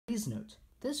Please note,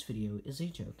 this video is a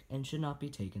joke and should not be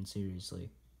taken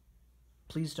seriously.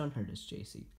 Please don't hurt us,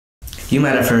 JC. You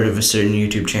might have heard of a certain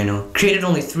YouTube channel, created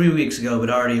only 3 weeks ago but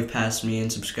already have passed me in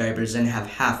subscribers and have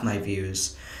half my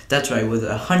views. That's right, with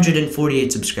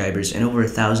 148 subscribers and over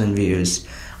 1,000 views,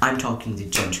 I'm talking to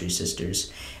Gentry sisters.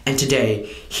 And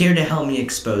today, here to help me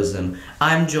expose them,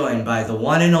 I'm joined by the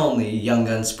one and only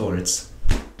YoungGun Sports.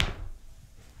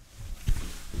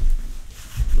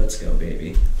 Let's go,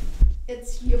 baby.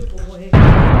 It's your boy.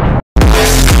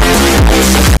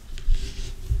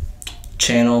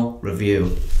 Channel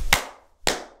review.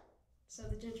 So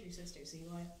the Gentry sisters,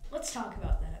 Eli. Let's talk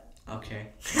about that. Okay.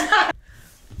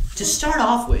 To start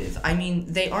off with, I mean,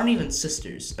 they aren't even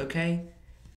sisters, okay?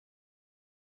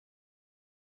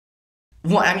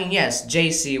 Well, I mean, yes,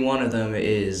 JC, one of them,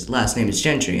 last name is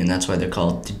Gentry, and that's why they're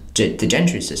called the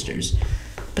Gentry sisters.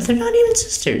 But they're not even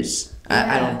sisters,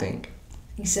 I don't think.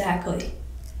 Exactly.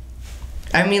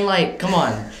 I mean, like, come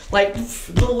on. Like,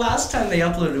 the last time they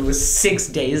uploaded was 6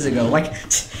 days ago. Like,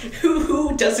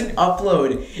 who doesn't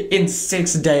upload in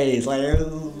 6 days? Like,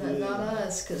 Not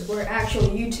us, because we're actual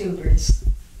YouTubers.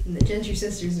 And the Gentry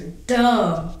sisters are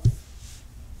dumb.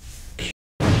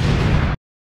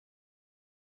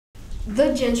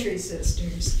 The Gentry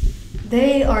sisters.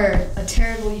 They are a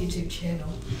terrible YouTube channel.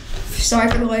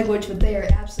 Sorry for the language, but they are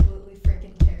absolutely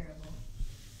freaking terrible.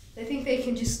 They think they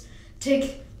can just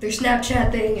take their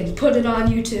Snapchat thing and put it on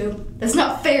YouTube. That's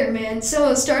not fair, man.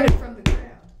 Someone started from the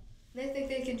ground. They think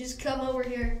they can just come over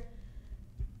here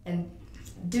and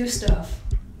do stuff.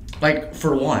 like,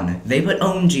 for one, they put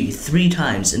OMG 3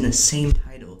 times in the same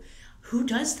title. Who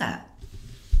does that?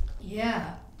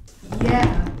 Yeah.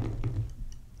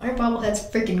 Our bobblehead's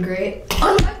freaking great.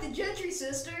 Unlike the Gentry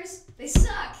sisters, they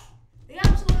suck. They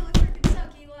absolutely freaking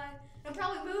suck, Eli. I'm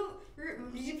probably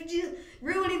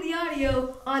ruining the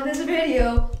audio on this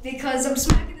video because I'm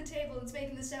smacking the table and it's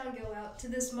making the sound go out to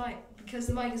this mic because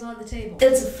the mic is on the table.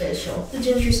 It's official. The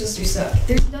Gentry sisters suck.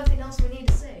 There's nothing else we need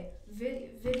to say.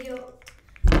 Video.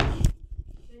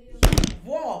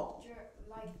 Whoa!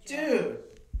 Mike. Dude,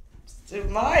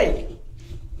 Mike!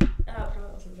 Oh,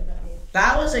 probably wasn't a good idea.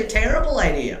 That was a terrible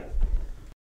idea.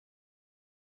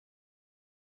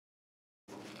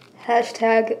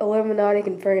 Hashtag Illuminati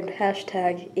confirmed.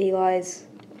 Hashtag Eli's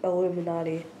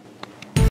Illuminati.